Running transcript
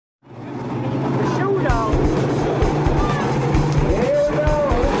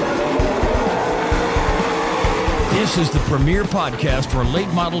This is the premier podcast for late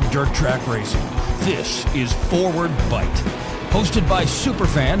model dirt track racing. This is Forward Bite, hosted by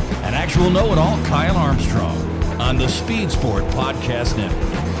superfan and actual know-it-all Kyle Armstrong on the Speed Sport Podcast Network.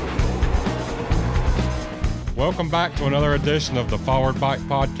 Welcome back to another edition of the Forward Bite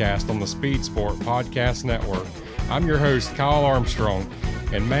Podcast on the Speed Sport Podcast Network. I'm your host, Kyle Armstrong,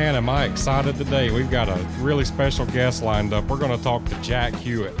 and man, am I excited today. We've got a really special guest lined up. We're going to talk to Jack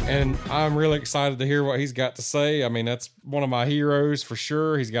Hewitt, and I'm really excited to hear what he's got to say. I mean, that's one of my heroes for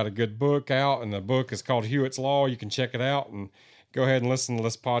sure. He's got a good book out, and the book is called Hewitt's Law. You can check it out and go ahead and listen to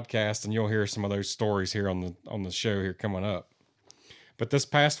this podcast, and you'll hear some of those stories here on the show here coming up. But this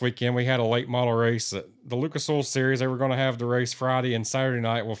past weekend, we had a late model race at the Lucas Oil Series. They were going to have the race Friday and Saturday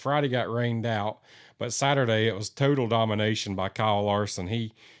night. Well, Friday got rained out, but Saturday it was total domination by Kyle Larson.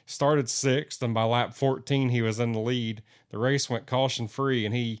 He started sixth, and by lap 14, he was in the lead. The race went caution-free,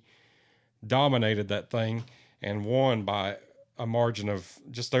 and he dominated that thing and won by a margin of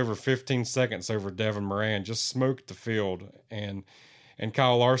just over 15 seconds over Devin Moran. Just smoked the field. And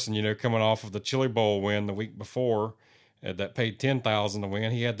Kyle Larson, you know, coming off of the Chili Bowl win the week before, that paid $10,000 to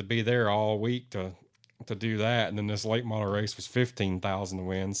win. He had to be there all week to do that. And then this late model race was $15,000 to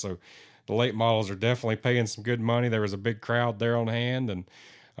win. So the late models are definitely paying some good money. There was a big crowd there on hand, and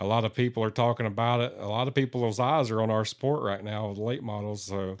a lot of people are talking about it. A lot of people's eyes are on our sport right now with late models.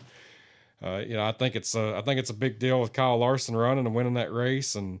 So, I think it's a big deal with Kyle Larson running and winning that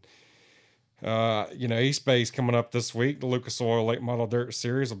race. And, East Bay's coming up this week. The Lucas Oil Late Model Dirt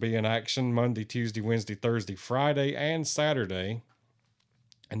Series will be in action Monday, Tuesday, Wednesday, Thursday, Friday, and Saturday.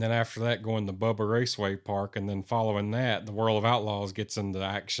 And then after that, going to Bubba Raceway Park. And then following that, the World of Outlaws gets into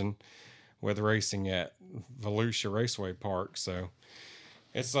action with racing at Volusia Raceway Park. So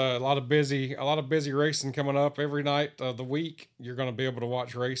it's a lot of busy racing coming up every night of the week. You're going to be able to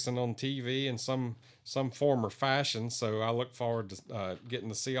watch racing on TV in some form or fashion. So I look forward to getting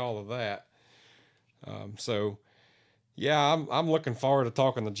to see all of that. I'm looking forward to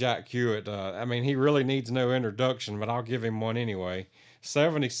talking to Jack Hewitt. He really needs no introduction, but I'll give him one anyway.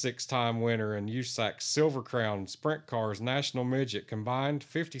 76-time winner in USAC's Silver Crown Sprint Cars National Midget combined,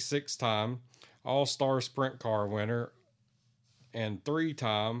 56-time All-Star Sprint Car winner, and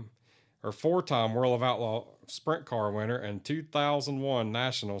 4-time World of Outlaw Sprint Car winner, and 2001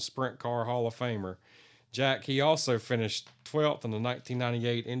 National Sprint Car Hall of Famer. Jack, he also finished 12th in the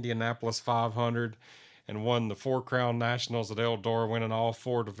 1998 Indianapolis 500 and won the 4 Crown Nationals at Eldora, winning all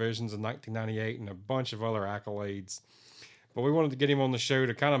 4 divisions in 1998 and a bunch of other accolades. But we wanted to get him on the show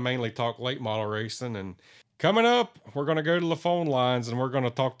to kind of mainly talk late model racing. And coming up, we're going to go to the phone lines and we're going to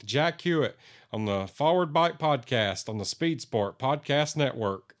talk to Jack Hewitt on the Forward Bite Podcast on the Speed Sport Podcast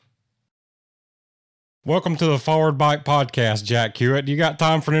Network. Welcome to the Forward Bite Podcast, Jack Hewitt. You got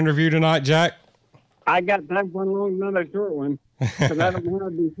time for an interview tonight, Jack? I got time for another short one, because I don't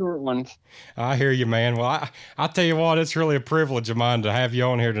want to do short ones. I hear you, man. Well, I tell you what, it's really a privilege of mine to have you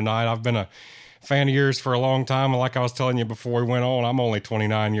on here tonight. I've been a fan of yours for a long time, and like I was telling you before we went on, I'm only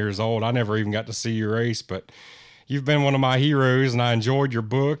 29 years old. I never even got to see your race, but you've been one of my heroes, and I enjoyed your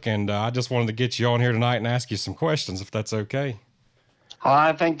book, and I just wanted to get you on here tonight and ask you some questions, if that's okay.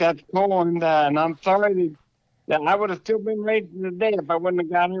 I think that's cool, and I'm sorry that I would have still been racing today if I wouldn't have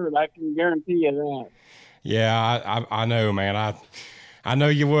got hurt. I can guarantee you that. Yeah, I know, man. I know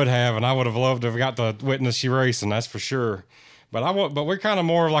you would have, and I would have loved to have got to witness you racing, that's for sure. But we're kind of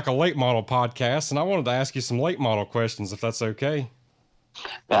more of like a late model podcast, and I wanted to ask you some late model questions, if that's okay.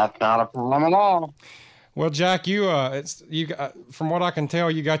 That's not a problem at all. Well, Jack, from what I can tell,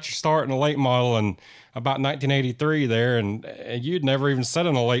 you got your start in a late model in about 1983 there, and you'd never even set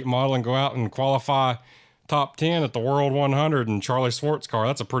in a late model and go out and qualify top 10 at the World 100 in Charlie Swartz' car.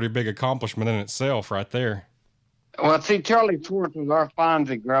 That's a pretty big accomplishment in itself right there. Well, see, Charlie Swartz was our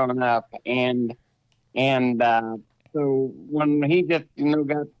Fonzie growing up, and so when he just,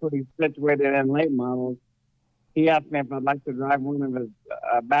 got pretty situated in late models, he asked me if I'd like to drive one of his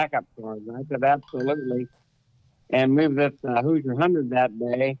backup cars. And I said, absolutely. And moved this Hoosier 100 that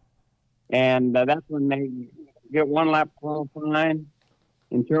day. And that's when they get one lap qualifying.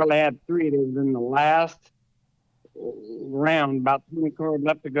 And Charlie had 3. It was in the last round, about 20 cars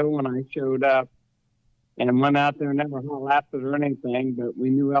left to go when I showed up. And went out there and never hot lapped it or anything, but we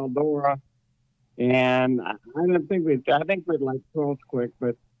knew Eldora. And I think we'd like 12 quick,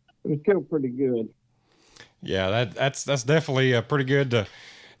 but it was still pretty good. Yeah, that's definitely pretty good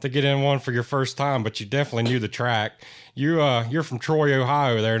to get in one for your first time, but you definitely knew the track. You're from Troy,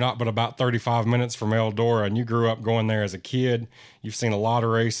 Ohio there, not but about 35 minutes from Eldora, and you grew up going there as a kid. You've seen a lot of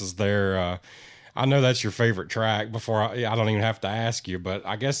races there. I know that's your favorite track. I don't even have to ask you, but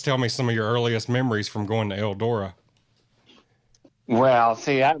I guess tell me some of your earliest memories from going to Eldora. Well,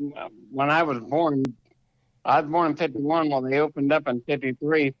 see, when I was born in 51. Well, they opened up in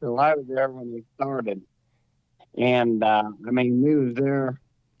 53, so I was there when they started. And, we was there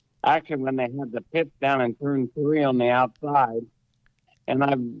actually when they had the pits down in turn 3 on the outside. And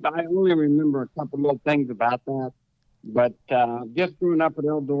I only remember a couple little things about that. But just growing up at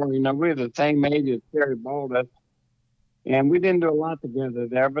Eldora, we were the same age as Terry Baldus. And we didn't do a lot together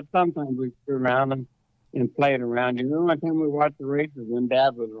there, but sometimes we screwed around and played around. The only time we watched the races when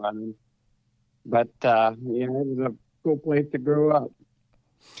Dad was running. But, it was a cool place to grow up.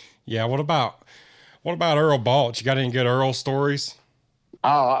 Yeah, what about Earl Balch? You got any good Earl stories?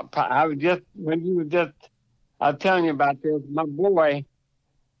 Oh, I was telling you about this. My boy,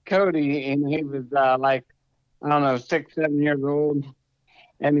 Cody, and he was like, I don't know, 6, 7 years old.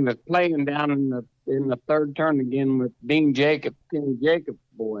 And he was playing down in the third turn again with Dean Jacobs, Kenny Jacobs'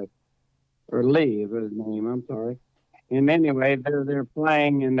 boy. Or Lee is his name, I'm sorry. And anyway, they're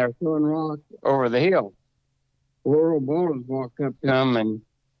playing and they're throwing rocks over the hill. Well, Earl Baldwin walked up to him and,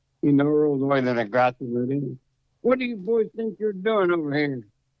 Earl's always an aggressive with him. What do you boys think you're doing over here?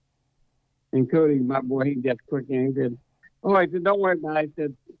 And Cody, my boy, he just quick and he said, I said, don't worry about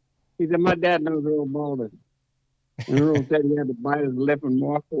it. He said, my dad knows Earl Baldwin. And Earl said he had to bite his lip and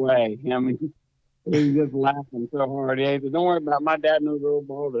walk away. I mean, he was just laughing so hard. He said, don't worry about it. My dad knows Earl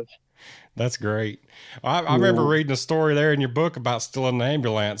Baldwin. That's great. I remember reading a story there in your book about stealing an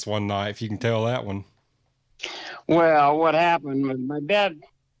ambulance one night, if you can tell that one. Well, what happened was my dad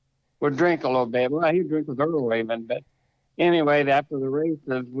would drink a little bit. Well, he'd drink with Earl even. But anyway, after the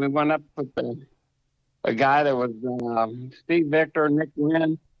races, we went up with a guy that was Steve Victor, Nick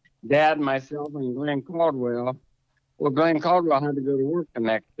Wynn, Dad, myself, and Glenn Caldwell. Well, Glenn Caldwell had to go to work the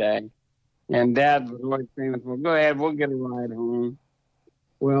next day. And Dad was always saying, well, go ahead, we'll get a ride home.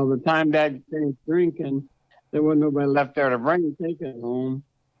 Well, the time Dad finished drinking, there wasn't nobody left there to take it home.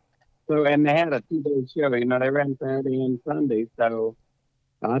 So, and they had a 2-day show, they ran Saturday and Sunday. So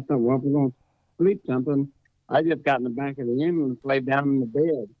I thought, well, if we're going to sleep something, I just got in the back of the ambulance, laid down in the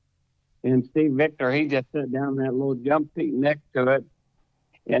bed. And Steve Victor, he just sat down in that little jump seat next to it.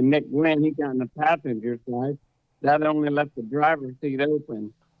 And Nick Wynn, he got in the passenger side. That only left the driver's seat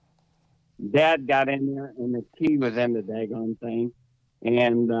open. Dad got in there, and the key was in the daggone thing.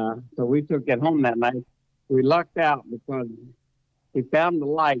 And so we took it home that night. We lucked out because he found the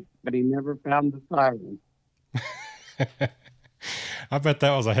light, but he never found the siren. I bet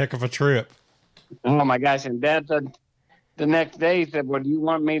that was a heck of a trip. Oh, my gosh. And Dad said the next day, he said, well, do you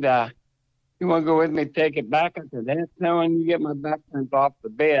want to go with me to take it back? I said, that's when you get my back turned off the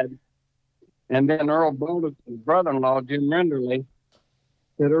bed. And then Earl Baldwin's brother-in-law, Jim Renderly,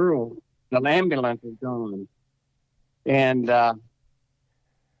 said, Earl, the ambulance is gone. And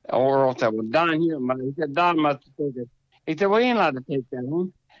Earl said, well, Don here. He said, Don must have taken it. He said, well, he ain't allowed to take that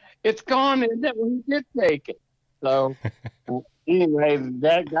home. It's gone, isn't it? Well, he did take it. So anyway,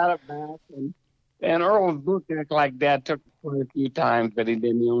 Dad got it back. And Earl's book act like Dad took it quite a few times, but he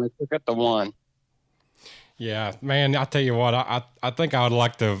didn't. He only took it the one. Yeah, man, I tell you what, I think I would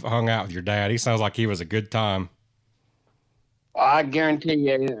like to have hung out with your dad. He sounds like he was a good time. I guarantee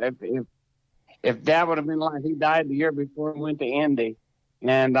you, if Dad would have been alive, he died the year before he went to Indy.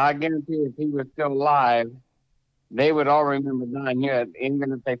 And I guarantee if he was still alive, they would all remember Don Hewitt,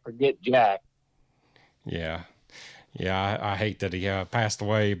 even if they forget Jack. Yeah. Yeah, I hate that he passed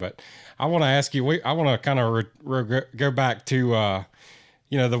away, but I want to ask you, I want to kind of go back to,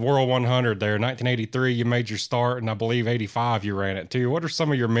 the World 100 there. 1983, you made your start, and I believe 85 you ran it too. What are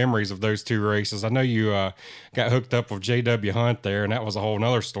some of your memories of those two races? I know you got hooked up with J.W. Hunt there, and that was a whole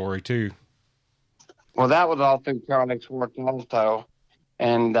nother story too. Well, that was all through Charlie Schwartz also.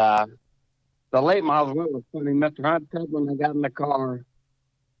 And the late models, what was funny, Mr. Hunt said when I got in the car,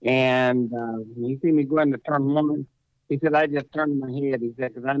 and he seen me going to turn 1, he said, I just turned my head. He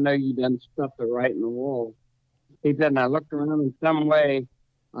said, because I know you done stuffed it right in the wall. He said, and I looked around in some way.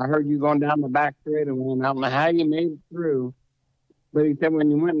 I heard you going down the back straightaway, and I don't know how you made it through. But he said,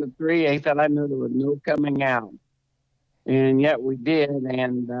 when you went into 3, he said, I knew there was no coming out. And yet we did.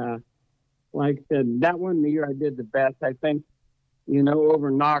 And like I said, that wasn't the year I did the best. I think,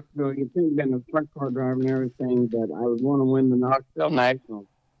 over Knoxville, you think being a sprint car driver and everything, but I would want to win the Knoxville National.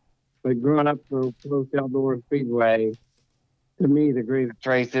 But growing up for close Eldora Speedway, to me, the greatest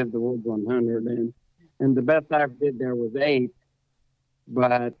race is the World 100. And the best I ever did there was 8.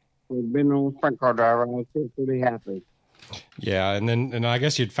 But for being an old sprint car driver, I was still pretty happy. Yeah, and I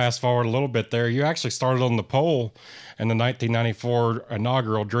guess you'd fast forward a little bit there. You actually started on the pole in the 1994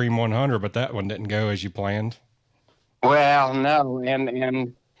 inaugural Dream 100, but that one didn't go as you planned. Well, no,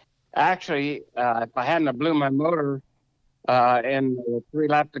 and actually, if I hadn't blew my motor And 3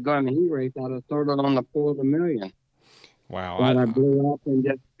 laps to go in the heat race, I'd have started on the 4 of the million. Wow. But I blew up and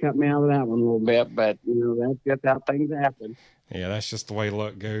just cut me out of that one a little bit. But, that's just how things happen. Yeah, that's just the way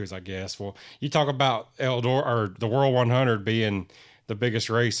luck goes, I guess. Well, you talk about Eldor or the World 100 being the biggest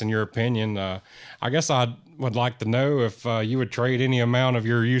race in your opinion. I guess I would like to know if you would trade any amount of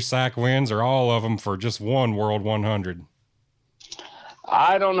your USAC wins or all of them for just one World 100.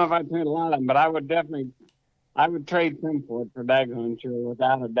 I don't know if I'd trade a lot of them, but I would trade some for it for daggone sure,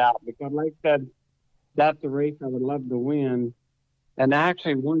 without a doubt. Because like I said, that's a race I would love to win. And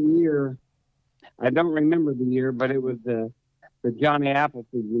actually one year, I don't remember the year, but it was the Johnny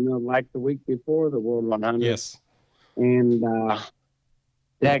Appleseed, like the week before the World 100. Yes. And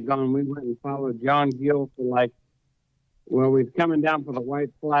daggone, we went and followed John Gill for we was coming down for the white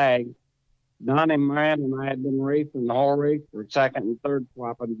flag. Donnie Moran and I had been racing the whole race for second and third,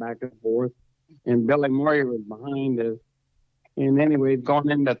 swapping back and forth. And Billy Moyer was behind us. And anyway,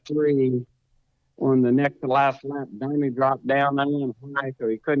 going into 3 on the next to last lap, Donnie dropped down and went high, so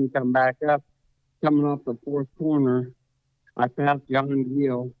he couldn't come back up. Coming off the 4th corner, I passed John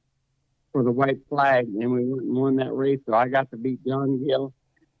Gill for the white flag, and we went and won that race. So I got to beat John Gill,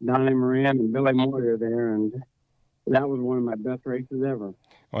 Donnie Moran, and Billy Moyer there, and that was one of my best races ever.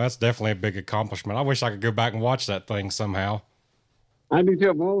 Well, that's definitely a big accomplishment. I wish I could go back and watch that thing somehow. I do too.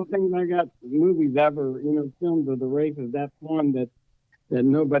 Of all the things I got movies ever, filmed of the races, that's one that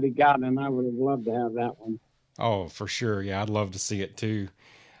nobody got, and I would have loved to have that one. Oh, for sure. Yeah, I'd love to see it too.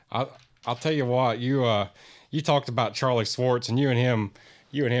 I'll tell you what, you talked about Charlie Swartz, and you and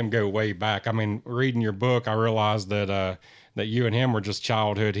him go way back. I mean, reading your book, I realized that you and him were just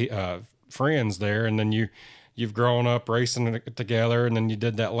childhood friends there, and then you've grown up racing together, and then you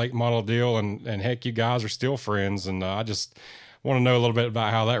did that late model deal, and heck, you guys are still friends. And I just want to know a little bit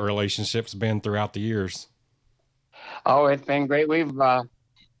about how that relationship's been throughout the years. Oh, it's been great.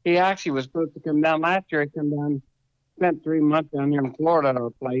 He actually was supposed to come down last year. He came down, spent 3 months down here in Florida at our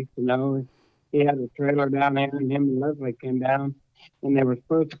place. He had a trailer down there, and him and Leslie came down, and they were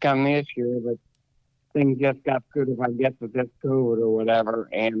supposed to come this year, but things just got good, if I guess, with this COVID or whatever.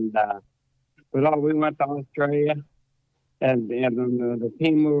 And we went to Australia, and the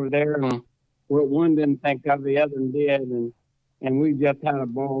team over there, and what one didn't think of, the other did, and we just had a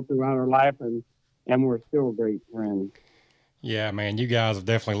ball throughout our life, and we're still great friends. Yeah, man, you guys have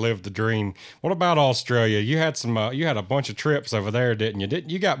definitely lived the dream. What about Australia? You had you had a bunch of trips over there, didn't you?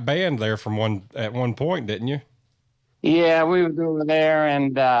 You got banned there at one point, didn't you? Yeah, we was over there,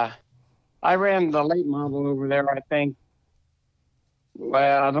 and I ran the late model over there, I think.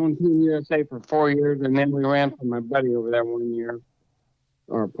 Well, I was on Team USA for 4 years, and then we ran for my buddy over there 1 year,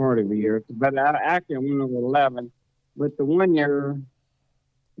 or part of a year. But actually, I went over 11. But the 1 year,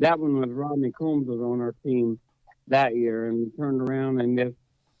 that one was Rodney Combs was on our team that year, and we turned around and just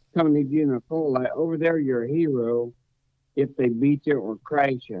Tony G. Nicole, over there, you're a hero if they beat you or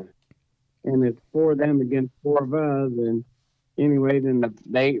crash you. And it's 4 of them against 4 of us. And anyway, then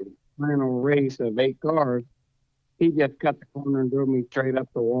the final race of 8 cars, he just cut the corner and drove me straight up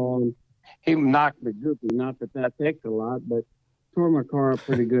the wall. And he knocked the groupie, not that takes a lot, but tore my car up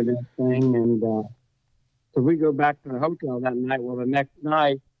pretty good, that thing. And so we go back to the hotel that night. Well, the next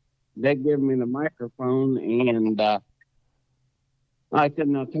night, they give me the microphone, and I said,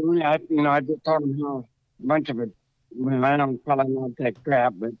 "Now, Tony, I just told him how a bunch of it. Well, I don't probably not take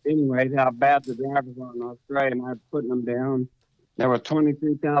crap, but anyway, how bad the drivers are in Australia, and I was putting them down. There were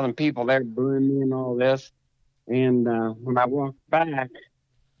 23,000 people there booing me and all this. And when I walked back,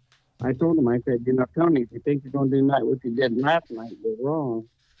 I told him, I said, Tony, if you think you're going to do tonight what you did last night, you're wrong.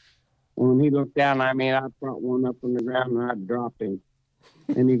 When he looked down, I brought one up on the ground and I dropped him.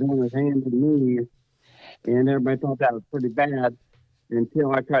 And he's on his hands and knees. And everybody thought that was pretty bad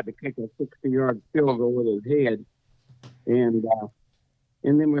until I tried to kick a 60-yard field goal with his head. And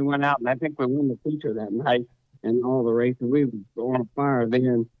then we went out, and I think we won the feature that night and all the races. We were on fire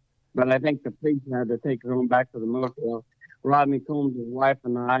then. But I think the police had to take us on back to the motel. Rodney Combs, his wife,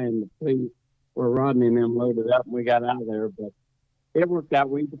 and I, and the police were Rodney and them loaded up, and we got out of there. But it worked out.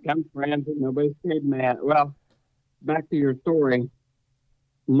 We became friends, and nobody stayed mad. Well, back to your story.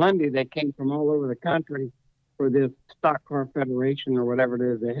 Monday, they came from all over the country for this Stock Car Federation or whatever it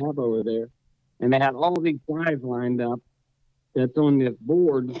is they have over there. And they had all these guys lined up that's on this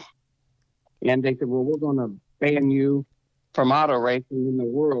board. And they said, well, we're going to ban you from auto racing in the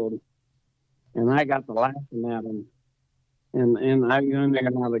world. And I got to laughing at them. And I'm going to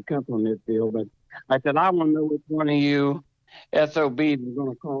get out of the cup on this deal. But I said, I want to know which one of you SOBs is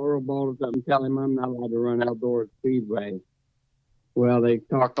going to call Earl Baldwin up and tell him I'm not allowed to run outdoor speedway. Well, they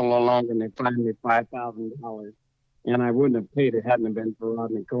talked a little longer, and they fined me $5,000. and I wouldn't have paid it hadn't it been for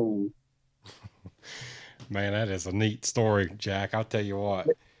Rodney Coleman. Man, that is a neat story, Jack. I'll tell you what.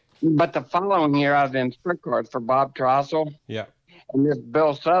 But the following year, I was in sprint cars for Bob Trossel. Yeah. And this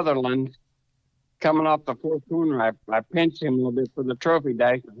Bill Sutherland, coming off the fourth corner, I pinched him a little bit for the trophy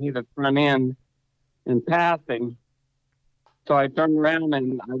dice, and he was front end and passing. So I turned around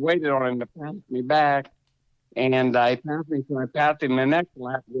and I waited on him to pass me back. And I passed him, so I passed him the next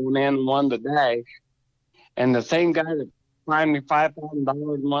lap going in and won the dash. And the same guy that fined me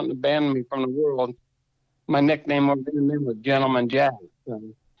 $5,000 and wanted to ban me from the world, my nickname over then was Gentleman Jack. So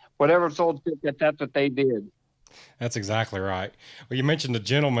whatever sold tickets, that's what they did. That's exactly right. Well, you mentioned the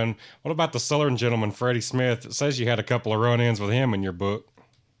gentleman. What about the Southern gentleman, Freddie Smith? It says you had a couple of run-ins with him in your book.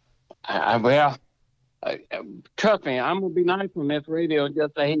 Trust me, I'm going to be nice on this radio and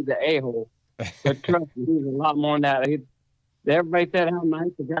just say he's an a-hole. But trust me, he's a lot more than that. Everybody said how nice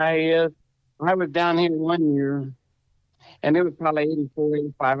the guy is. I was down here one year, and it was probably 84,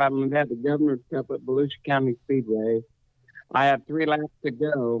 85. I mean, they had the Governor's Cup at Volusia County Speedway. I had 3 laps to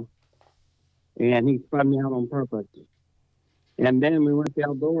go, and he spun me out on purpose. And then we went to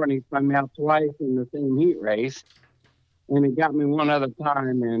Eldora, and he spun me out twice in the same heat race. And he got me one other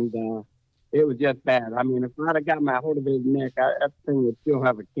time, and it was just bad. I mean, if I'd have got my hold of his neck, that thing would still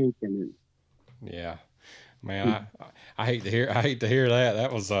have a kink in it. Yeah, man, I hate to hear that.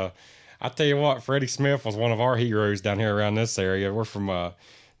 That was I tell you what, Freddie Smith was one of our heroes down here around this area. We're from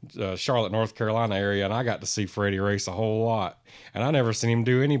Charlotte, North Carolina area, and I got to see Freddie race a whole lot. And I never seen him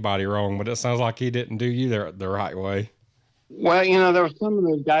do anybody wrong, but it sounds like he didn't do you the right way. Well, there were some of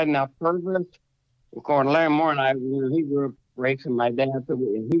those guys now, Purvis. Of course, Larry Moore and I, he grew up racing my dad,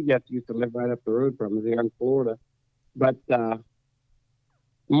 and he just used to live right up the road from us here in Florida. But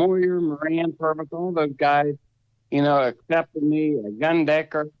Moyer, Moran, Purvis, all those guys, accepted me,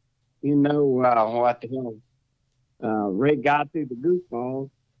 Gundecker, what the hell, Ray Gotti, the goofballs.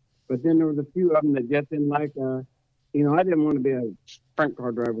 But then there was a few of them that just didn't like, I didn't want to be a sprint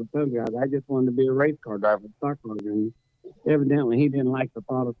car driver with those guys. I just wanted to be a race car driver with stock cars. And evidently he didn't like the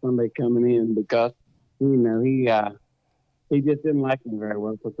thought of somebody coming in because, he just didn't like me very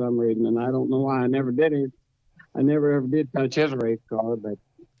well for some reason. And I don't know why. I never did it. I never ever did touch his race car, but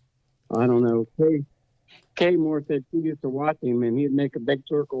I don't know. Kay Moore said she used to watch him, and he'd make a big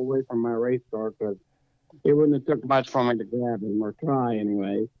circle away from my race car because it wouldn't have took much for me to grab him or try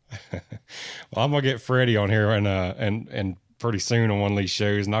anyway. Well, I'm gonna get Freddie on here and pretty soon on one of these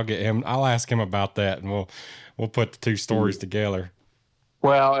shows, and I'll ask him about that, and we'll put the two stories together.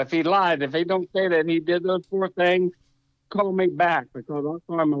 Well, if he lied, if he don't say that he did those 4 things, call me back because I'll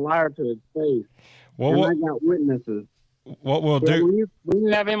call him a liar to his face. Well, I got witnesses. What we'll do when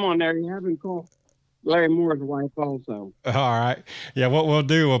you have him on there, you have him call Larry Moore's wife also. All right. Yeah, what we'll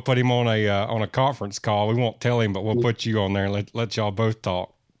do, we'll put him on a conference call. We won't tell him, but we'll put you on there and let y'all both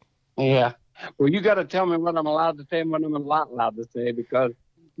talk. Yeah. Well, you got to tell me what I'm allowed to say and what I'm not allowed to say because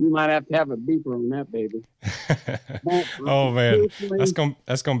you might have to have a beeper on that baby. Oh man,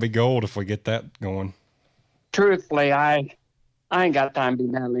 that's gonna be gold if we get that going. Truthfully, I ain't got time to be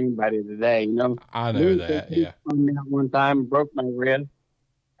mad at anybody today. I know that. Yeah. One time broke my wrist,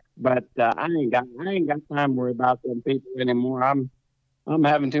 but I ain't got time to worry about them people anymore. I'm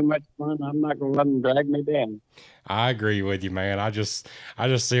having too much fun. I'm not gonna let them drag me down. I agree with you, man. I just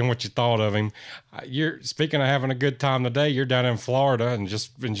seeing what you thought of him. You're speaking of having a good time today. You're down in Florida and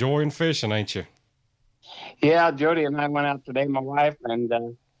just enjoying fishing, ain't you? Yeah, Jody and I went out today, my wife, and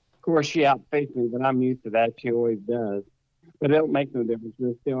of course she outfaced me, but I'm used to that. She always does. But it don't make no difference.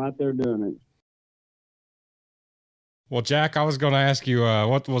 We're still out there doing it. Well, Jack, I was going to ask you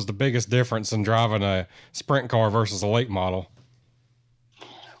what was the biggest difference in driving a sprint car versus a late model?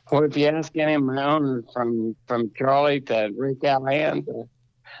 Well, if you ask any of my owners from Charlie to Rick Callahan to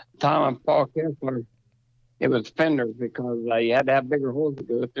Tom and Paul Kessler, it was fenders because you had to have bigger holes to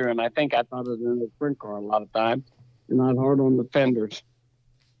go through, and I think I thought it was in a sprint car a lot of times, and I was hard on the fenders.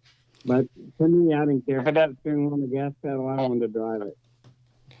 But to me, I didn't care. If it had a steering wheel on the gas pedal, I wanted to drive it.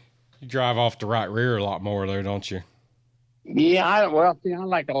 You drive off the right rear a lot more, though, don't you? Yeah, I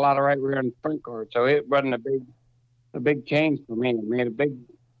like a lot of right rear in the sprint car, so it wasn't a big change for me. It made a big,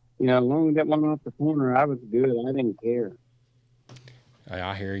 as long as it went off the corner, I was good. I didn't care.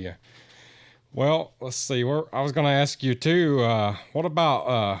 I hear you. Well, let's see. I was going to ask you too. What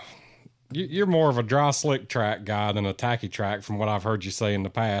about you're more of a dry slick track guy than a tacky track, from what I've heard you say in the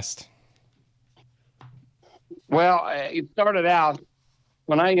past. Well, it started out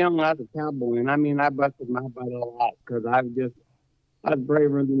when I was young. I was a cowboy, and I busted my butt a lot because I was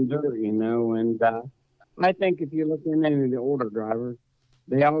braver than dirt, And I think if you look in any of the older drivers,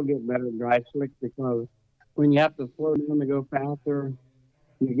 they all get better dry slick because when you have to slow down to go faster,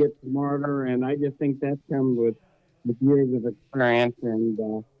 you get smarter, and I just think that comes with years of experience. And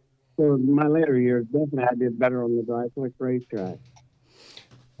so my later years, definitely I did better on the dry slick racetrack.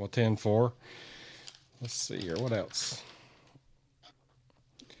 Well, 10-4. Let's see here. What else?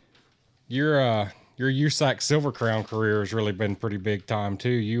 Your USAC Silver Crown career has really been pretty big time too.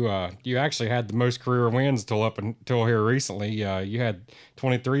 You actually had the most career wins until here recently. You had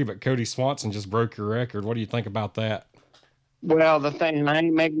 23, but Cody Swanson just broke your record. What do you think about that? Well, the thing, and I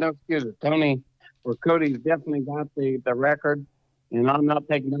ain't making no excuses. Cody's definitely got the record, and I'm not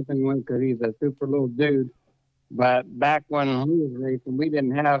taking nothing away because he's a super little dude. But back when he was racing, we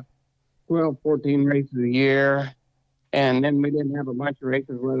didn't have 12, 14 races a year. And then we didn't have a bunch of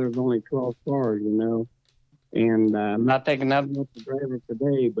races where there was only 12 cars, And I'm not taking nothing off the driver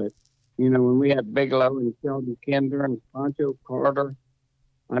today, but, when we had Bigelow and Sheldon Kinder and Pancho Carter,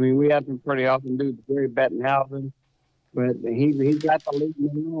 I mean, we had some pretty awesome dudes, Gary Bettenhausen, but he got the lead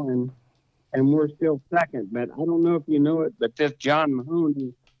now, and we're still second. But I don't know if you know it, but this John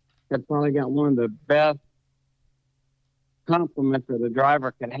Mahoney has probably got one of the best compliments that a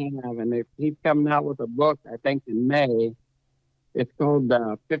driver can have. And if he's coming out with a book, I think in May, it's called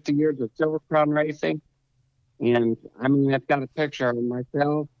 50 Years of Silver Crown Racing. And I mean, it's got a picture of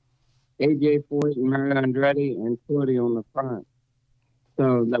myself, AJ Foyt and Mario Andretti, and Cody on the front.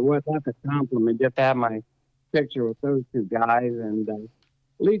 So that's a compliment, just to have my picture with those two guys. And at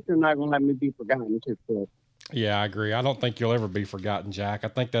least they're not going to let me be forgotten too quick. Yeah, I agree. I don't think you'll ever be forgotten, Jack. I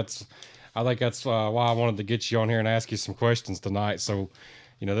think that's why I wanted to get you on here and ask you some questions tonight. So,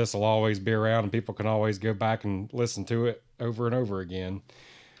 this will always be around and people can always go back and listen to it over and over again.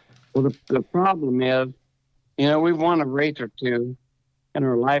 Well, the problem is, we've won a race or two in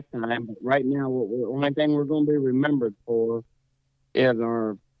our lifetime, but right now, the only thing we're going to be remembered for is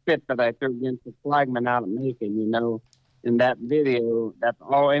our fit that I threw against the flagman out at Macon, in that video. That's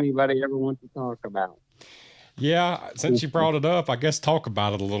all anybody ever wants to talk about. Yeah, since you brought it up, I guess talk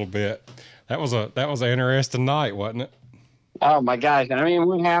about it a little bit. That was an interesting night, wasn't it? Oh my gosh! I mean,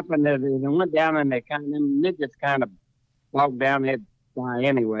 what happened is they went down and them midgets kind of bogged down. They'd die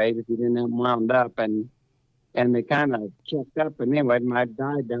anyway if you didn't have them wound up, and they kind of checked up. And anyway, I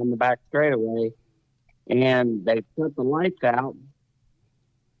died down the back straightaway, and they put the lights out,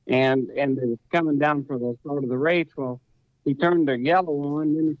 and they was coming down for the start of the race. Well, he turned the yellow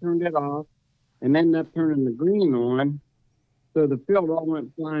on, then he turned it off, and ended up turning the green on. So the field all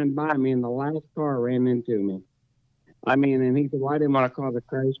went flying by me, and the last car ran into me. I mean, and he said, well, I didn't want to cause a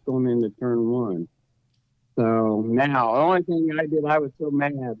crash going into turn one. So now, the only thing I did, I was so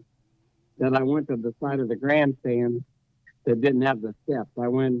mad that I went to the side of the grandstand that didn't have the steps. I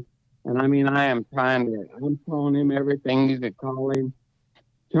went, and I mean, I'm calling him everything you could call him,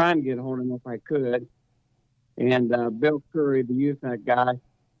 trying to get hold of him if I could. And Bill Curry, the USAC guy,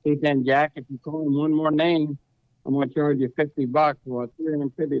 he said, Jack, if you call him one more name, I'm going to charge you $50. Well,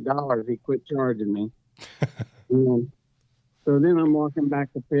 $350, he quit charging me. And so then I'm walking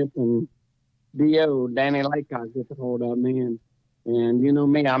back to pit, and D.O., Danny Laycock, gets a hold of me. And you know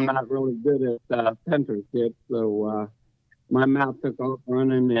me, I'm not really good at censorship. So my mouth took off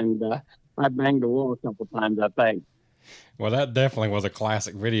running, and I banged the wall a couple times, I think. Well, that definitely was a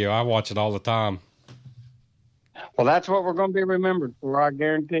classic video. I watch it all the time. Well, that's what we're going to be remembered for, I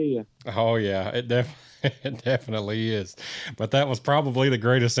guarantee you. Oh, yeah, it definitely is. But that was probably the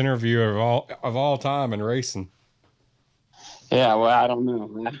greatest interview of all time in racing. Yeah, well, I don't know.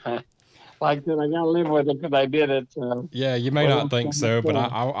 Like I said, I got to live with it because I did it. So. Yeah, you may not think so, but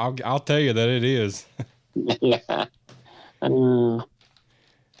I'll tell you that it is. Yeah.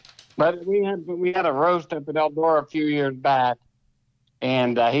 But we had a roast up at Eldora a few years back,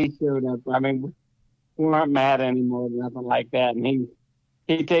 and he showed up. I mean, we weren't mad anymore, nothing like that. And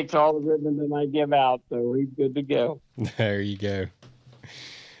he takes all the ribbons that I give out, so he's good to go. There you go.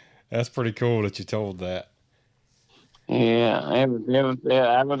 That's pretty cool that you told that. Yeah, it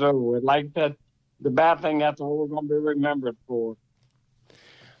was over with. Like I said, the bad thing, that's all we're going to be remembered for.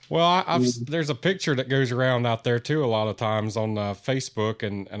 Well, there's a picture that goes around out there too a lot of times on Facebook,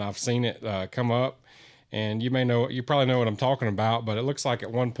 and I've seen it come up. And you probably know what I'm talking about, but it looks like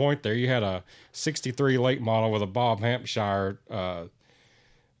at one point there you had a 63 late model with a Bob Hampshire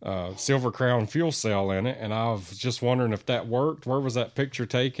Silver Crown fuel cell in it, and I was just wondering if that worked. Where was that picture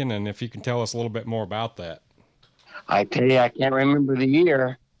taken, and if you can tell us a little bit more about that. I tell you, I can't remember the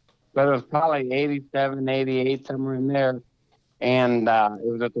year, but it was probably 87, 88, somewhere in there. And it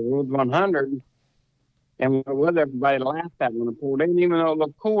was at the World 100. And what everybody laughed at when I pulled in, even though it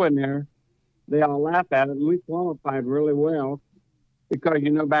looked cool in there, they all laughed at it. And we qualified really well.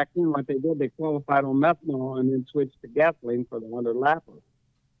 because, back then what they did, they qualified on methanol and then switched to gasoline for the 100 lapper.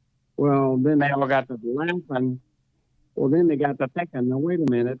 Well, then they all got to laughing. Well, then they got to thinking, now, wait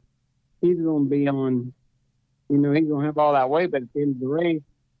a minute. He's going to be on, he's going to have all that weight, but at the end of the race,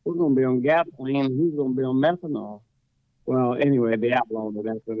 we're going to be on gasoline and he's going to be on methanol. Well, anyway, they outlawed it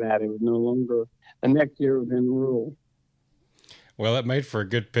after that. It was no longer, the next year it was in the rule. Well, it made for a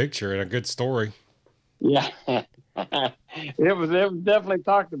good picture and a good story. Yeah. It was definitely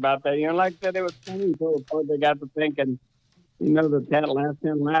talked about that. Like I said, it was funny. So they got to thinking, that last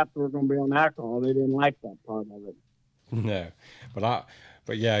 10 laps were going to be on alcohol. They didn't like that part of it. No,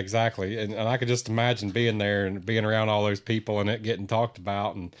 but yeah, exactly. And I could just imagine being there and being around all those people and it getting talked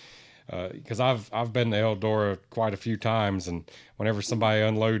about. And because I've been to Eldora quite a few times, and whenever somebody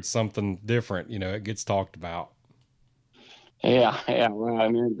unloads something different, it gets talked about. Yeah. Well, I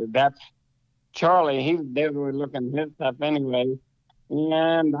mean, that's Charlie. They were looking at his stuff anyway,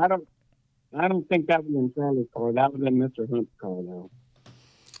 and I don't think that was in Charlie's car. That was in Mr. Hunt's car, though.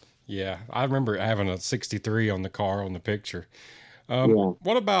 Yeah, I remember having a 63 on the car on the picture. Yeah.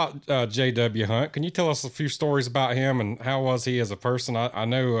 What about J.W. Hunt? Can you tell us a few stories about him and how was he as a person? I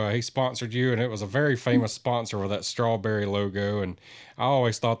know he sponsored you, and it was a very famous sponsor with that strawberry logo, and I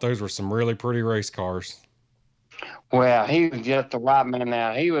always thought those were some really pretty race cars. Well, he was just a white man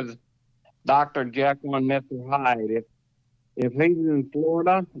now. He was Dr. Jekyll and Mr. Hyde. If he was in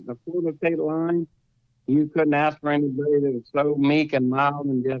Florida, the Florida state line, you couldn't ask for anybody that was so meek and mild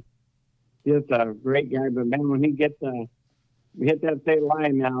and just a great guy. But then when he hit that state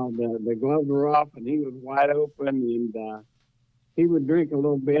line now, the gloves were off and he was wide open, and he would drink a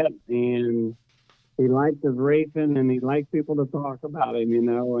little bit, and he liked his racing, and he liked people to talk about him,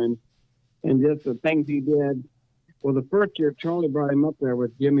 and just the things he did. Well, the first year Charlie brought him up there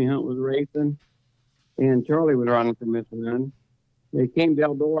with Jimmy Hunt was racing, and Charlie was running for Mr. Hunt. They came to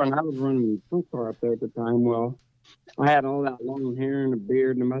Eldora, and I was running the front car up there at the time. Well, I had all that long hair and a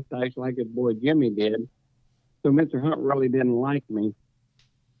beard and a mustache like his boy Jimmy did. So Mr. Hunt really didn't like me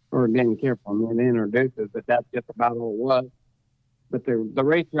or didn't care for me to introduce us, but that's just about all it was. But the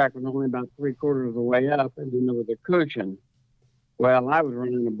racetrack was only about 3/4 of the way up, and there was a cushion. Well, I was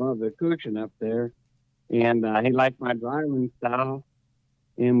running above the cushion up there, and he liked my driving style.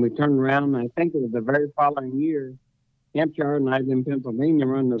 And we turned around, and I think it was the very following year, Hampshire and I was in Pennsylvania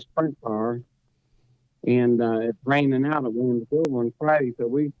running the sprint car, and it's raining out at Williamsville on Friday. So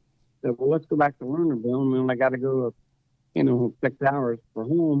we said, well, let's go back to Lernerville, and we only got to go, 6 hours for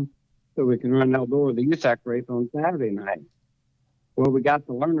home so we can run Eldora, the USAC race on Saturday night. Well, we got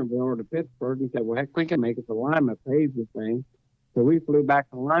to Lernerville or to Pittsburgh and said, well, heck, we can make it to Lima, pays the thing. So we flew back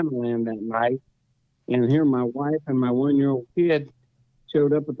to Lima Land that night, and here my wife and my 1-year-old kid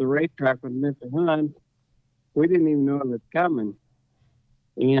showed up at the racetrack with Mr. Hunt. We didn't even know it was coming.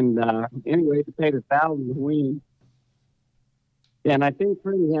 And anyway, they paid $1,000 to win. And I think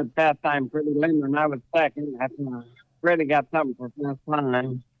Freddie had fast time, Freddie Linder, and I was second. Freddie got something for fast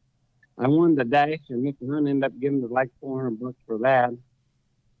time. I won the dash, and Mr. Hunt ended up giving me like $400 for that.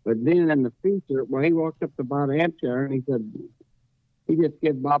 But then in the feature, well, he walked up to Bob Hampshire, and he said, he just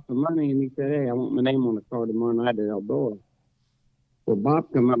gave Bob the money, and he said, hey, I want my name on the car tomorrow night at Eldora. Well,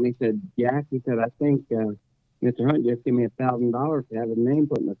 Bob come up and he said, Jack, he said, I think Mr. Hunt just gave me $1,000 to have his name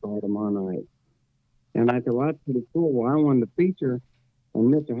put in the car tomorrow night. And I said, well, that's pretty cool. Well, I won the feature,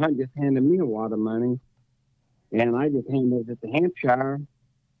 and Mr. Hunt just handed me a wad of money, and I just handed it to Hampshire.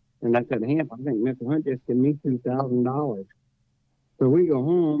 And I said, Hamp, I think Mr. Hunt just gave me $2,000. So we go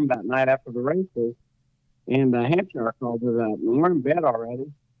home that night after the races, and Hampshire called us up, and we're in bed already.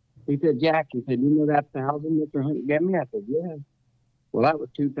 He said, Jack, he said, you know that $1,000 Mr. Hunt gave me? I said, yeah. Well, that was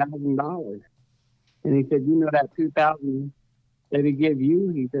 $2,000. And he said, you know that $2,000 that he gave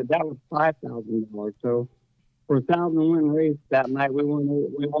you? He said, that was $5,000. So for a 1,000-win race that night, we won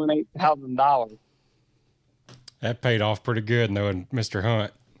 $8,000. That paid off pretty good knowing Mr.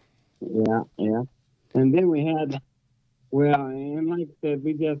 Hunt. Yeah. And then we had, well, and like I said,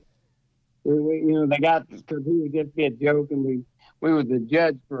 we they got, because he would just be a joke, and we were the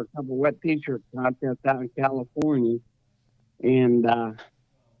judge for a couple wet t-shirt contests out in California. And, of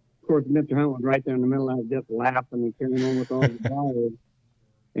course, Mr. Hunt was right there in the middle. I was just laughing and carrying on with all the drivers.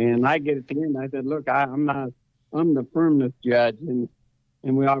 And I get it to the end. I said, look, I'm the firmness judge. And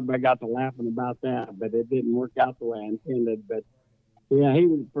we all got to laughing about that, but it didn't work out the way I intended. But yeah, he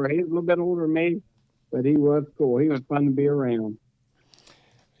was a little bit older than me, but he was cool. He was fun to be around.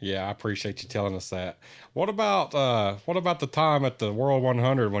 Yeah, I appreciate you telling us that. What about the time at the World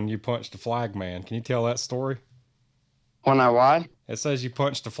 100 when you punched the flag man? Can you tell that story? When I what? It says you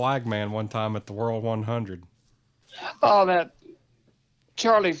punched the flag man one time at the World 100. Oh,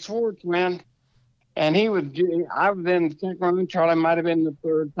 Charlie Swartz went, and I was in the second round. Charlie might have been the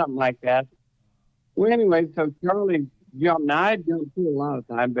third, something like that. Well, anyway, so Charlie jumped. Now, I jumped too a lot of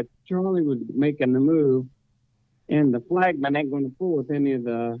time, but Charlie was making the move, and the flagman ain't going to fool with any of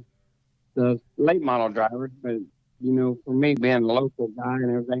the late model drivers. But, for me being a local guy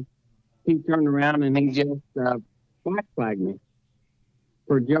and everything, he turned around and he just flagged me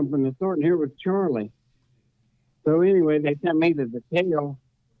for jumping the start. And here was Charlie. So anyway, they sent me to the tail.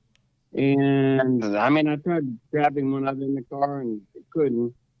 And, I tried grabbing one of them in the car and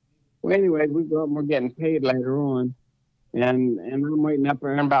couldn't. Well, anyway, we go up and we're getting paid later on. And I'm waiting up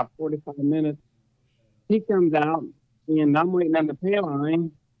there in about 45 minutes. He comes out, and I'm waiting on the pay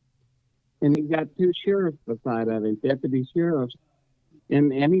line. And he's got two sheriffs beside of him, deputy sheriffs.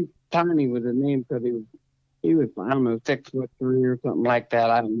 And he's tiny with his name because he was, I don't know, 6'3" or something like that.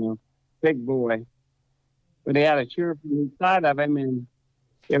 I don't know. Big boy. But he had a sheriff on each side of him, and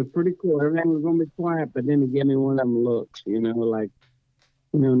it was pretty cool. Everything was going to be quiet, but then he gave me one of them looks, like,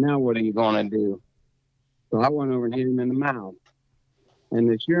 now what are you going to do? So I went over and hit him in the mouth. And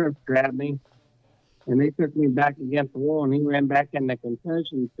the sheriff grabbed me, and they took me back against the wall, and he ran back in the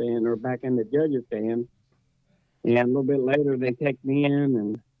concession stand or back in the judge's stand. And a little bit later, they take me in,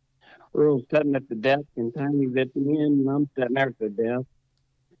 and Earl's sitting at the desk, and Tiny's at the end, and I'm sitting there at the desk.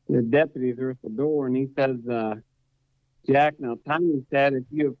 The deputies are at the door, and he says, Jack, now Tiny said if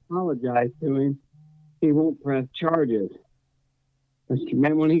you apologize to him, he won't press charges.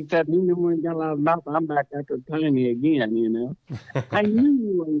 Man, when he said he knew when he got out of his mouth, I'm back after Tiny again, I knew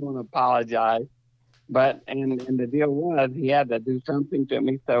you weren't going to apologize. But, and the deal was he had to do something to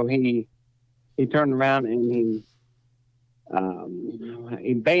me, so he turned around and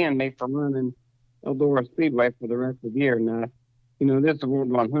he banned me from running Eldora Speedway for the rest of the year. Now, this is World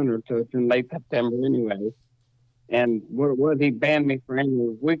 100, so it's in late September anyway. And what it was, he banned me for any of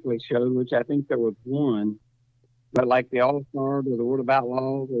his weekly shows, which I think there was one. But like the All-Stars or the World of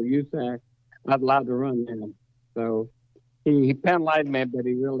Outlaws or USAC, I was allowed to run them. So he penalized me, but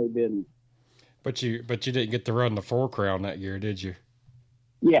he really didn't. But you didn't get to run the 4 Crown that year, did you?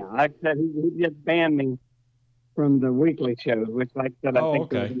 Yeah, like I said, he just banned me from the weekly shows, which, like I said, I think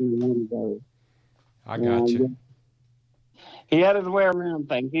okay. there was one of those. I got you. He had his way around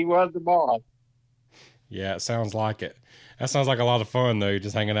things. He was the boss. Yeah, it sounds like it. That sounds like a lot of fun, though,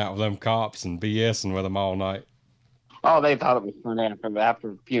 just hanging out with them cops and BSing with them all night. Oh, they thought it was fun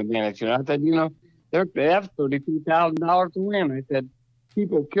after a few minutes. I said, that's $32,000 to win. I said,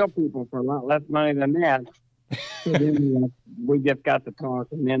 people kill people for a lot less money than that. So then we just got to talk,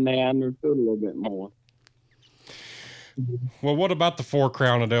 and then they understood a little bit more. Well, what about the 4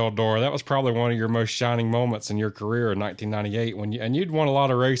 Crown at Eldora? That was probably one of your most shining moments in your career in 1998. And you'd won a lot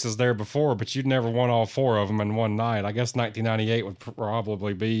of races there before, but you'd never won all 4 of them in one night. I guess 1998 would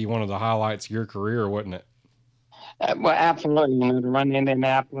probably be one of the highlights of your career, wouldn't it? Well, absolutely. To run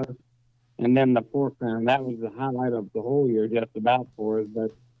Indianapolis and then the 4 Crown, that was the highlight of the whole year, just about for us.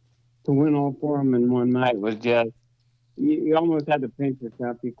 But to win all 4 of them in one night was just, you almost had to pinch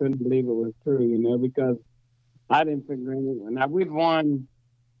yourself. You couldn't believe it was true, because I didn't figure anything. Now, we'd won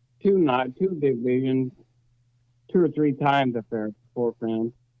two divisions 2 or 3 times at the 4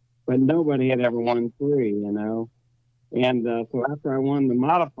 Crown, but nobody had ever won 3, And so after I won the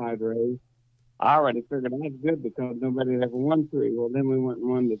modified race, I already figured that's good because nobody had ever won 3. Well, then we went and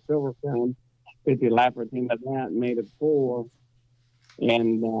won the Silver Crown, 50 lapper team of that, and made it 4.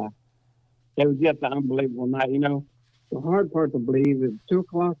 And it was just an unbelievable night. The hard part to believe is 2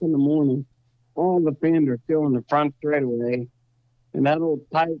 o'clock in the morning, all the fans are still in the front straightaway, and that old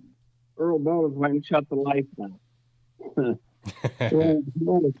tight Earl Bowles went and shut the lights out.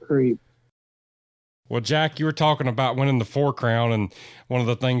 What a creep. Well, Jack, you were talking about winning the 4 Crown, and one of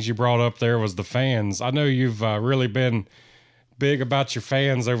the things you brought up there was the fans. I know you've really been big about your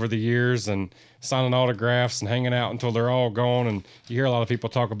fans over the years and signing autographs and hanging out until they're all gone. And you hear a lot of people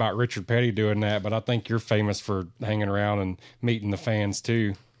talk about Richard Petty doing that, but I think you're famous for hanging around and meeting the fans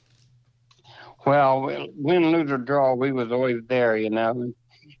too. Well, win, lose, or draw, we was always there, and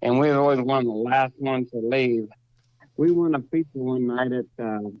we was always one of the last ones to leave. We won a feature one night at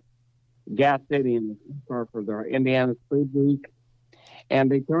Gas City in the car for the Indiana Speed Week,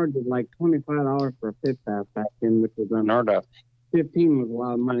 and they charged us like $25 for a pit pass back then, which was unheard of. 15 was a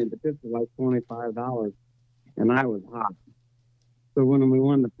lot of money, but this was like $25, and I was hot. So when we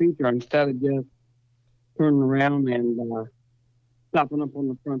won the feature, instead of just turning around and stopping up on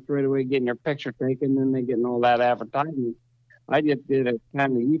the front straightaway, getting your picture taken, and then getting all that advertising, I just did a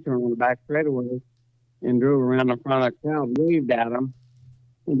kind of U-turn on the back straightaway and drove around in front of the crowd, waved at them,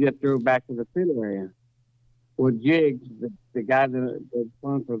 and just drove back to the pit area. Well, Jiggs, the guy that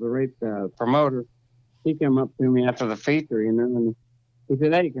sponsors the race, promoter, he came up to me after the feature, and he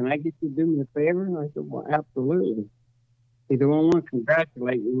said, "Hey, can I get you to do me a favor?" And I said, "Well, absolutely." He said, "Well, I want to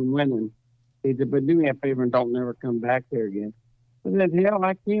congratulate you on winning." He said, "But do me a favor and don't never come back there again." I said, "Hell,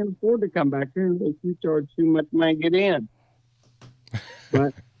 I can't afford to come back here unless you charge too much money to get in."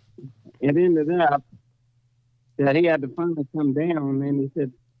 But it ended up that he had to finally come down, and he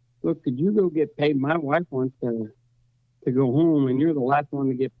said, "Look, could you go get paid? My wife wants to go home, and you're the last one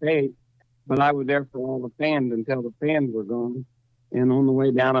to get paid." But I was there for all the fans until the fans were gone. And on the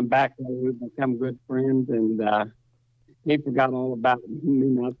way down and back, we become good friends, and he forgot all about me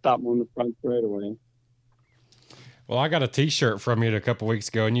not stopping on the front straightaway. Well, I got a T-shirt from you a couple weeks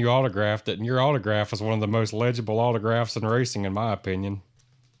ago, and you autographed it, and your autograph is one of the most legible autographs in racing, in my opinion.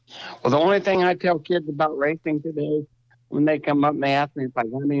 Well, the only thing I tell kids about racing today, when they come up and they ask me if I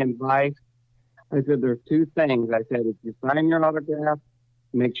got any advice, I said, there's two things. I said, if you sign your autograph,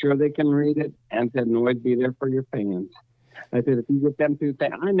 make sure they can read it, and said, and always be there for your fans. I said, if you get them two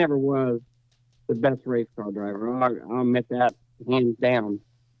things, I never was the best race car driver. I'll admit that hands down.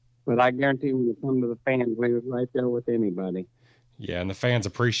 But I guarantee when it comes to the fans, we was right there with anybody. Yeah, and the fans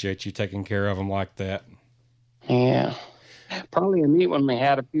appreciate you taking care of them like that. Yeah. Probably a neat one we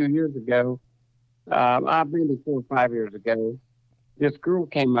had a few years ago. Maybe 4 or 5 years ago. This girl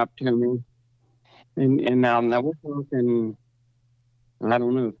came up to me, and now we're talking, I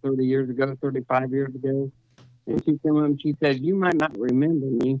don't know, 30 years ago, 35 years ago. And she came up and she said, "You might not remember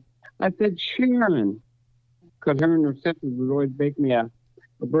me." I said, "Sharon," because her and her sisters would always bake me a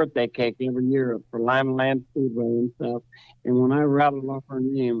birthday cake every year for Lime Land Speedway and stuff. And when I rattled off her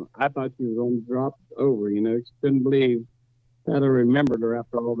name, I thought she was going to drop over. She couldn't believe that I remembered her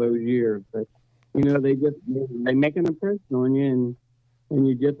after all those years. But they make an impression on you, and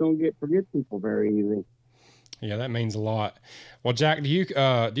you just don't forget people very easy. Yeah, that means a lot. Well, Jack, do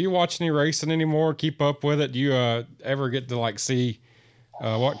you watch any racing anymore? Keep up with it? Do you ever get to see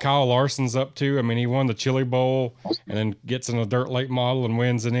what Kyle Larson's up to? I mean, he won the Chili Bowl and then gets in a dirt late model and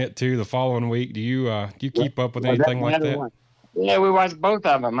wins in it too the following week. Do you keep up with anything like that? Yeah, we watched both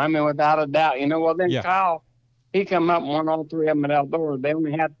of them. I mean, without a doubt. Yeah. Kyle, he come up and won all three of them at Eldora. They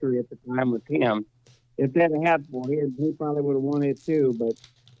only had three at the time with him. If they'd had four, he probably would have won it too. But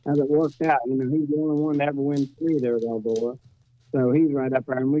as it worked out, he's the only one to ever win three there at Eldora. So he's right up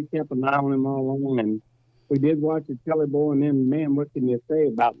there. And we kept an eye on him all along. And we did watch the Chili Bowl. And then, man, what can you say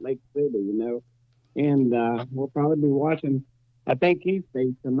about Lake City, And we'll probably be watching. I think East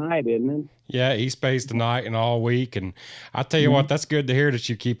Bay's tonight, isn't it? Yeah, East Bay's tonight and all week. And I tell you what, that's good to hear that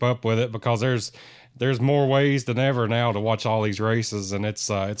you keep up with it, because there's more ways than ever now to watch all these races, and it's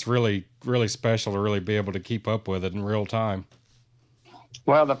really, really special to really be able to keep up with it in real time.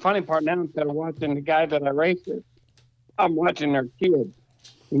 Well, the funny part now, instead of watching the guy that I raced with, I'm watching their kids.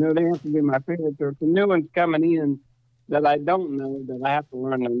 They have to be my favorites. There's some new ones coming in that I don't know, that I have to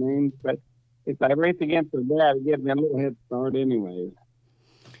learn their names, but if I race against their dad, it gives me a little head start anyways.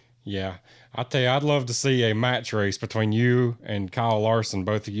 Yeah. I'll tell you, I'd love to see a match race between you and Kyle Larson,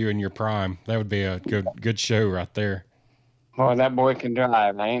 both of you in your prime. That would be a good show right there. Well, that boy can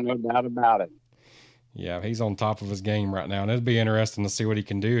drive. I ain't no doubt about it. Yeah, he's on top of his game right now, and it'd be interesting to see what he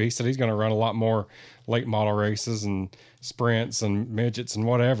can do. He said he's going to run a lot more late model races and sprints and midgets and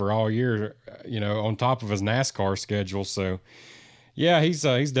whatever all year, on top of his NASCAR schedule. So, yeah, he's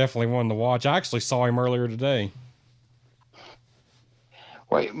definitely one to watch. I actually saw him earlier today.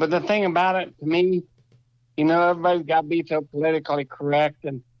 Wait, but the thing about it, to me, everybody's got to be so politically correct,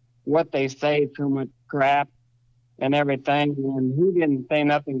 and what they say is so much crap and everything. And he didn't say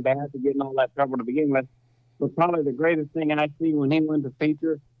nothing bad to get in all that trouble to begin with. But probably the greatest thing I see when he went to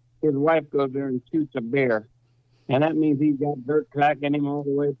feature, his wife goes there and shoots a bear. And that means he's got dirt track in him all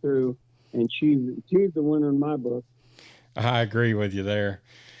the way through. And she's the winner in my book. I agree with you there.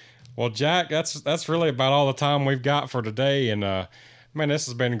 Well, Jack, that's really about all the time we've got for today. And, man, this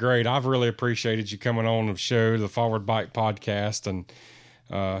has been great. I've really appreciated you coming on the show, the Forward Bike Podcast. And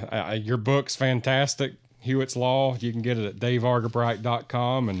your book's fantastic, Hewitt's Law. You can get it at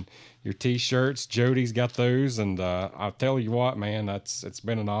daveargerbright.com. And your T-shirts, Jody's got those. And I'll tell you what, man, it's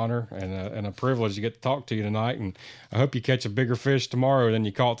been an honor and a privilege to get to talk to you tonight. And I hope you catch a bigger fish tomorrow than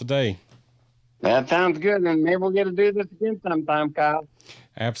you caught today. That sounds good. And maybe we'll get to do this again sometime, Kyle.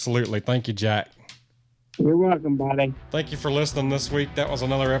 Absolutely. Thank you, Jack. You're welcome, buddy. Thank you for listening this week. That was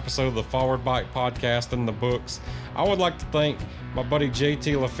another episode of the Forward Bite Podcast in the books. I would like to thank my buddy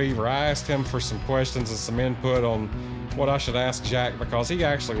JT Lefevre. I asked him for some questions and some input on what I should ask Jack, because he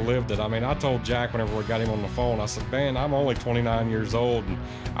actually lived it. I mean, I told Jack whenever we got him on the phone, I said, man, I'm only 29 years old and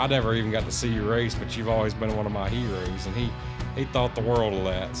I never even got to see you race, but you've always been one of my heroes. And he thought the world of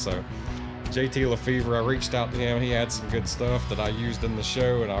that. So JT Lefevre, I reached out to him. He had some good stuff that I used in the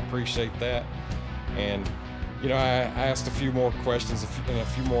show, and I appreciate that. And you know, I asked a few more questions in a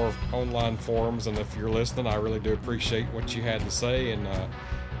few more online forums, and if you're listening, I really do appreciate what you had to say, and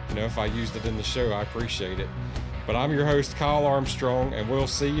you know, if I used it in the show, I appreciate it. But I'm your host, Kyle Armstrong, and we'll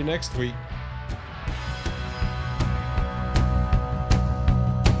see you next week.